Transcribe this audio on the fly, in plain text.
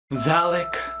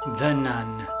Valak the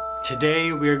Nun.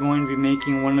 Today we are going to be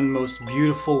making one of the most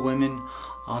beautiful women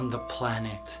on the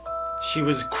planet. She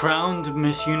was crowned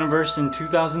Miss Universe in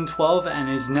 2012 and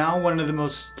is now one of the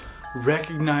most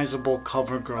recognizable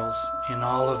cover girls in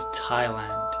all of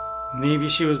Thailand. Maybe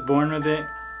she was born with it,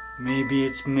 maybe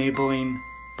it's Maybelline,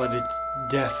 but it's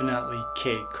definitely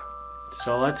cake.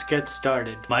 So let's get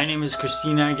started. My name is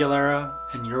Christina Aguilera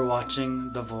and you're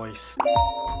watching The Voice.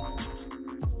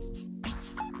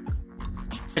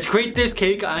 To create this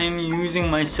cake, I am using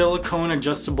my silicone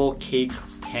adjustable cake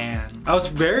pan. I was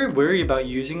very wary about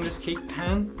using this cake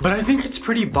pan, but I think it's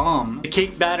pretty bomb. The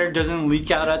cake batter doesn't leak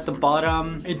out at the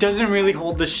bottom. It doesn't really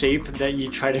hold the shape that you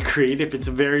try to create if it's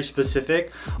very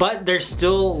specific, but there's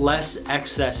still less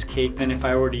excess cake than if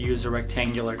I were to use a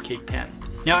rectangular cake pan.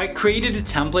 Now I created a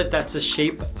template that's the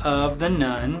shape of the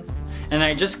nun, and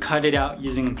I just cut it out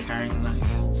using a paring knife.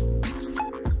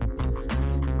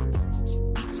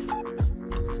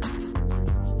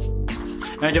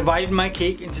 I divided my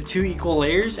cake into 2 equal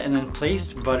layers and then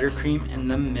placed buttercream in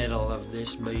the middle of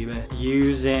this baby.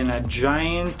 Using a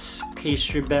giant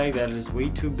pastry bag that is way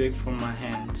too big for my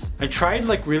hands. I tried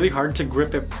really hard to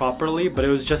grip it properly, but it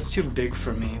was just too big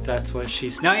for me. That's what she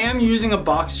said. Now I am using a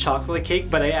boxed chocolate cake,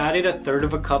 but I added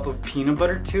 1/3 cup of peanut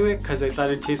butter to it because I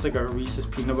thought it tastes like a Reese's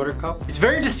peanut butter cup. It's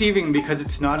very deceiving because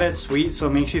it's not as sweet, so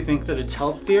it makes you think that it's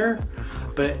healthier,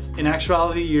 but in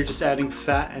actuality you're just adding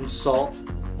fat and salt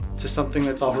to something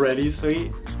that's already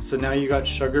sweet. So now you got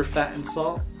sugar, fat, and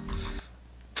salt.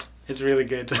 It's really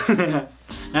good. And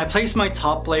I placed my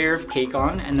top layer of cake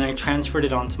on and then I transferred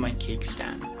it onto my cake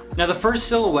stand. Now the first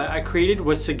silhouette I created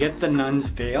was to get the nun's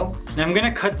veil. And I'm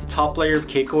gonna cut the top layer of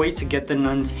cake away to get the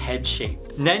nun's head shape.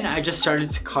 Then I just started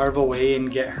to carve away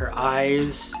and get her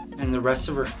eyes and the rest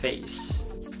of her face.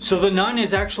 So the nun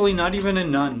is actually not even a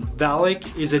nun.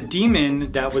 Valak is a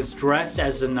demon that was dressed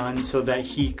as a nun so that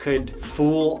he could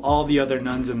fool all the other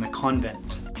nuns in the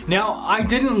convent. Now, I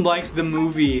didn't like the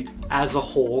movie as a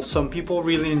whole. Some people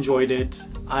really enjoyed it.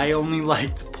 I only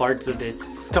liked parts of it.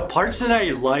 The parts that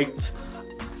I liked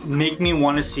make me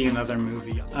want to see another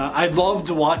movie. I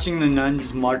loved watching the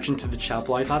nuns march into the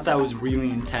chapel. I thought that was really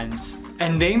intense.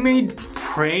 And they made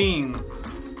praying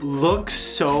look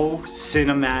so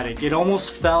cinematic. It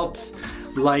almost felt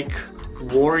like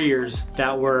warriors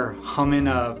that were humming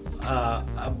a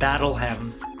battle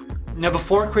hymn. Now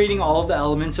before creating all of the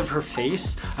elements of her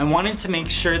face, I wanted to make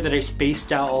sure that I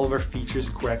spaced out all of her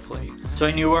features correctly. So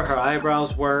I knew where her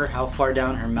eyebrows were, how far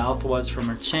down her mouth was from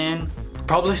her chin.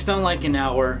 Probably spent like an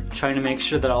hour trying to make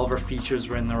sure that all of her features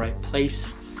were in the right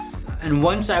place. And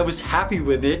once I was happy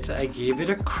with it, I gave it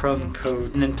a crumb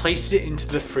coat and then placed it into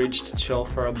the fridge to chill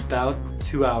for about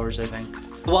 2 hours, I think.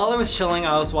 While I was chilling,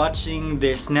 I was watching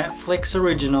this Netflix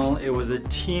original. It was a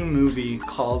teen movie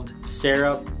called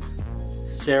Sarah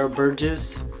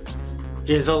Burgess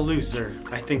is a Loser.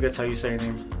 I think that's how you say her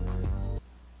name.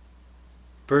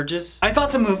 Burgess? I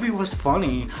thought the movie was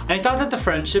funny. And I thought that the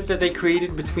friendship that they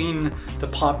created between the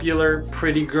popular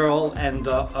pretty girl and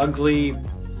the ugly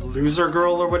loser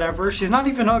girl or whatever, she's not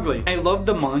even ugly. I love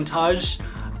the montage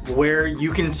where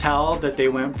you can tell that they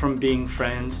went from being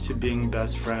friends to being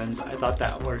best friends. I thought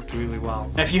that worked really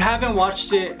well. Now, if you haven't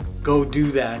watched it, go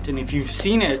do that. And if you've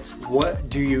seen it, what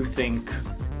do you think?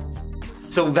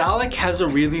 So Valak has a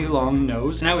really long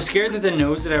nose, and I was scared that the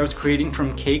nose that I was creating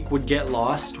from cake would get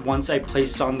lost once I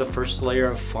placed on the first layer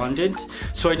of fondant.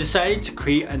 So I decided to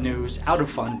create a nose out of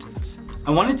fondant. I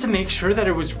wanted to make sure that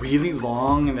it was really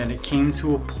long and that it came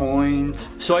to a point.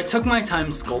 So I took my time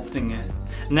sculpting it.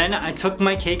 And then I took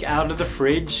my cake out of the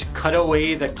fridge, cut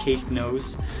away the cake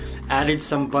nose, added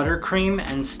some buttercream,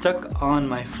 and stuck on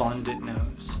my fondant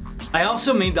nose. I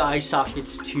also made the eye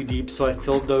sockets too deep, so I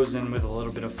filled those in with a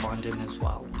little bit of fondant as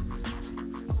well.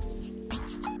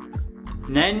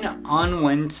 And then on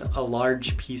went a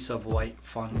large piece of white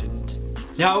fondant.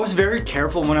 Now I was very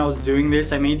careful when I was doing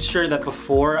this. I made sure that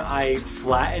before I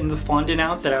flattened the fondant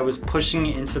out that I was pushing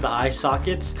it into the eye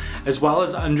sockets as well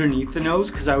as underneath the nose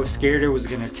because I was scared it was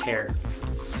gonna tear.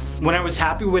 When I was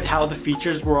happy with how the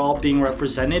features were all being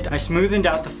represented, I smoothed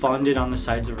out the fondant on the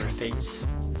sides of her face.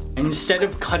 And instead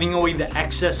of cutting away the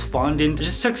excess fondant, I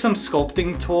just took some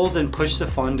sculpting tools and pushed the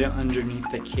fondant underneath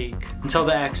the cake until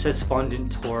the excess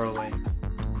fondant tore away.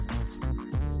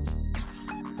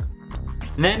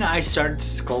 Then I started to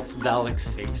sculpt Valak's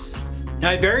face. Now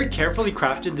I very carefully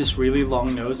crafted this really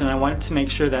long nose and I wanted to make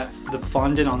sure that the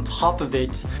fondant on top of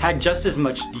it had just as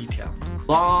much detail.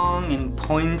 Long and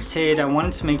pointed, I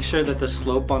wanted to make sure that the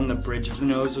slope on the bridge of the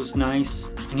nose was nice.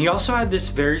 And he also had this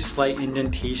very slight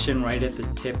indentation right at the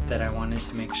tip that I wanted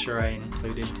to make sure I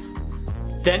included.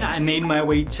 Then I made my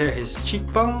way to his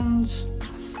cheekbones,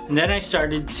 and then I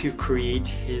started to create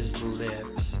his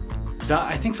lips.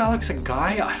 I think Valak's a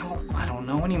guy. I don't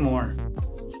know anymore.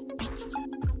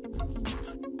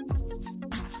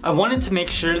 I wanted to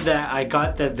make sure that I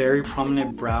got that very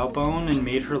prominent brow bone and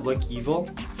made her look evil.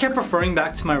 I kept referring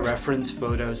back to my reference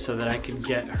photos so that I could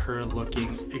get her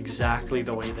looking exactly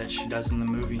the way that she does in the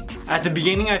movie. At the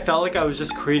beginning I felt like I was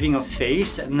just creating a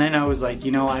face, and then I was like,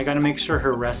 you know, I gotta make sure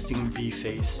her resting bee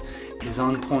face is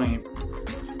on point.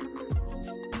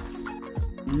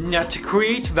 Now to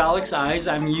create Valak's eyes,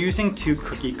 I'm using 2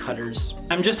 cookie cutters.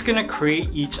 I'm just gonna create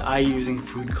each eye using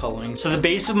food coloring. So the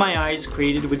base of my eye is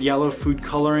created with yellow food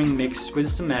coloring mixed with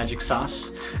some magic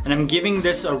sauce. And I'm giving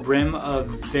this a rim of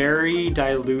very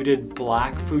diluted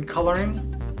black food coloring.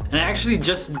 And I actually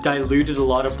just diluted a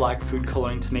lot of black food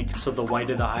coloring to make it so the white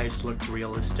of the eyes looked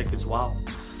realistic as well.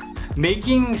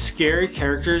 Making scary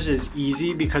characters is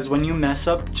easy because when you mess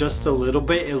up just a little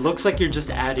bit, it looks like you're just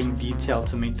adding detail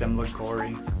to make them look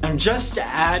gory. I'm just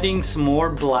adding some more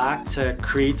black to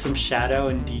create some shadow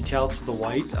and detail to the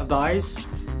white of the eyes.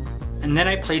 And then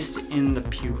I placed in the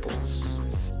pupils.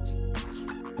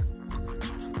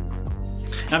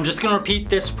 And I'm just gonna repeat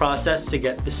this process to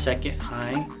get the second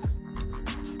eye.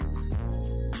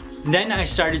 Then I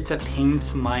started to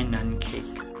paint my nun cake.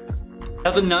 Now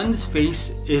the nun's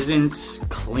face isn't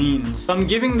clean, so I'm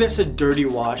giving this a dirty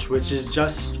wash, which is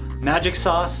just magic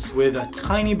sauce with a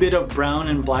tiny bit of brown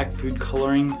and black food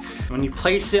coloring. When you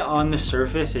place it on the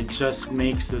surface, it just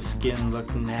makes the skin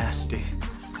look nasty.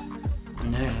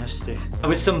 Nasty.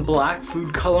 With some black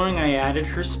food coloring, I added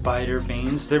her spider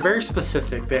veins. They're very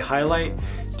specific. They highlight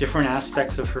different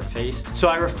aspects of her face. So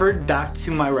I referred back to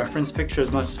my reference picture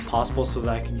as much as possible so that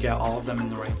I could get all of them in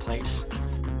the right place.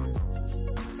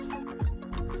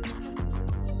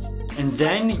 And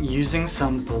then, using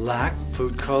some black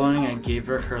food coloring, I gave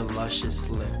her her luscious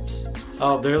lips.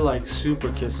 Oh, they're like super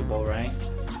kissable, right?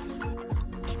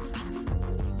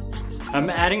 I'm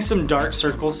adding some dark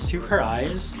circles to her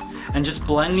eyes and just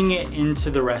blending it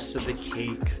into the rest of the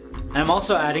cake. And I'm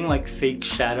also adding like fake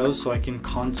shadows so I can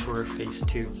contour her face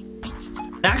too.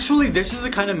 Actually, this is the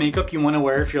kind of makeup you want to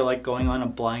wear if you're like going on a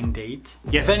blind date.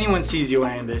 Yeah, if anyone sees you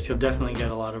wearing this, you'll definitely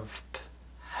get a lot of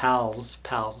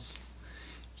pals.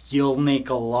 You'll make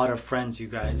a lot of friends, you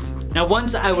guys. Now,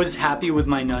 once I was happy with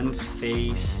my nun's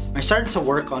face, I started to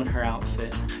work on her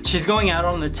outfit. She's going out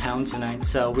on the town tonight,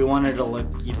 so we want her to look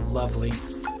lovely.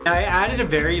 I added a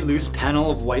very loose panel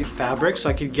of white fabric so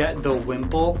I could get the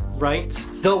wimple right.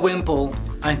 The wimple,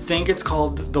 I think it's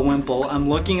called the wimple. I'm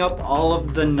looking up all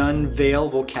of the nun veil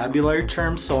vocabulary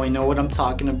terms so I know what I'm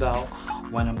talking about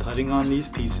when I'm putting on these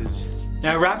pieces.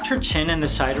 Now I wrapped her chin and the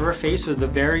side of her face with a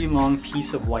very long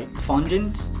piece of white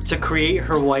fondant to create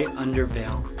her white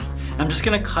underveil. I'm just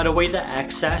gonna cut away the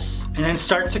excess and then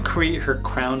start to create her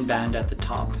crown band at the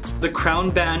top. The crown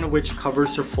band, which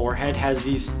covers her forehead, has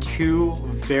these 2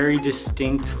 very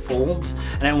distinct folds,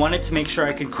 and I wanted to make sure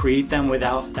I could create them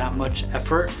without that much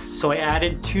effort. So I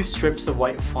added 2 strips of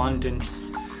white fondant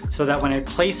so that when I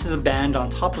placed the band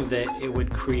on top of it, it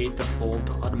would create the fold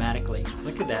automatically.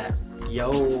 Look at that.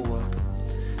 Yo.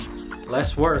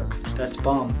 Less work, that's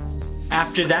bomb.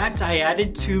 After that, I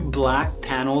added 2 black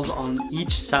panels on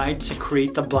each side to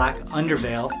create the black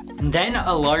underveil, and then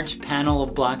a large panel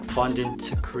of black fondant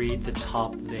to create the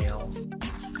top veil.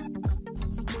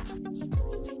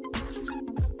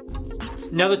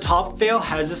 Now the top veil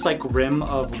has this like rim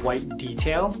of white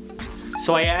detail,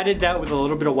 so I added that with a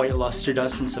little bit of white luster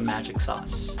dust and some magic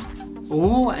sauce.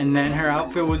 Ooh, and then her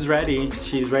outfit was ready.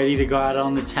 She's ready to go out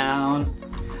on the town,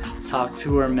 talk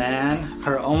to her man,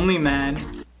 her only man,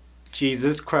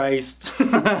 Jesus Christ.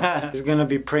 She's gonna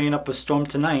be praying up a storm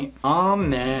tonight.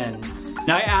 Amen.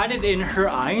 Now I added in her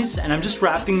eyes and I'm just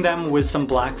wrapping them with some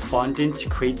black fondant to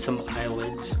create some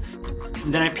eyelids.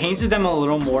 And then I painted them a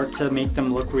little more to make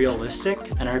them look realistic,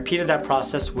 and I repeated that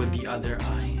process with the other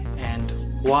eye. And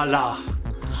voila!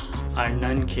 Our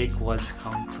nun cake was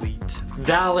complete.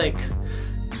 Valak,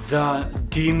 the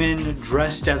demon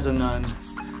dressed as a nun,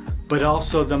 but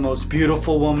also the most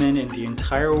beautiful woman in the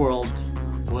entire world,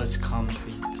 was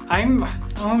complete.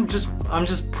 I'm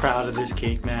just proud of this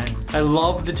cake, man. I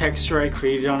love the texture I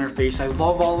created on her face. I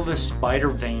love all of the spider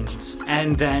veins.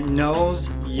 And that nose,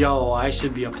 yo, I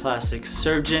should be a plastic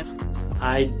surgeon.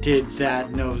 I did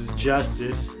that nose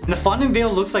justice. And the fondant veil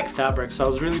looks like fabric, so I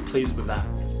was really pleased with that.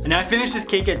 And I finished this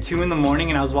cake at 2 in the morning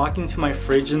and I was walking to my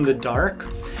fridge in the dark.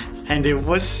 And it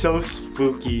was so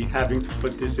spooky having to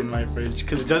put this in my fridge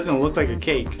because it doesn't look like a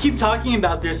cake. I keep talking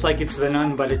about this like it's the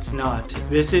nun, but it's not.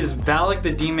 This is Valak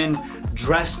the demon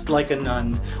dressed like a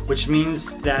nun, which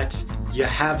means that you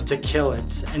have to kill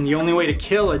it. And the only way to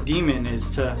kill a demon is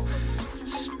to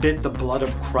spit the blood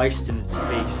of Christ in its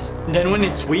face. And then when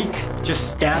it's weak,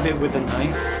 just stab it with a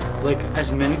knife, like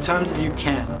as many times as you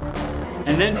can.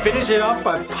 And then finish it off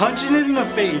by punching it in the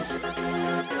face.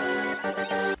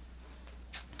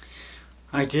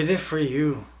 I did it for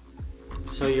you,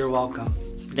 so you're welcome.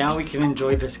 Now we can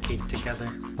enjoy this cake together.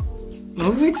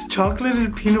 Oh, it's chocolate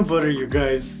and peanut butter, you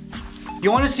guys. If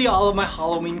you want to see all of my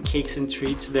Halloween cakes and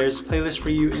treats, there's a playlist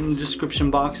for you in the description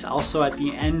box, also at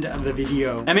the end of the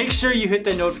video. And make sure you hit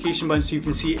that notification button so you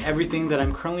can see everything that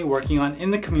I'm currently working on in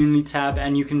the community tab,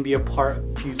 and you can be a part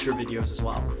of future videos as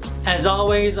well. As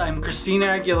always, I'm Christina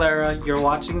Aguilera, you're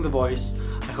watching The Voice.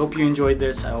 I hope you enjoyed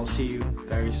this. I will see you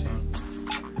very soon.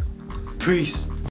 Peace.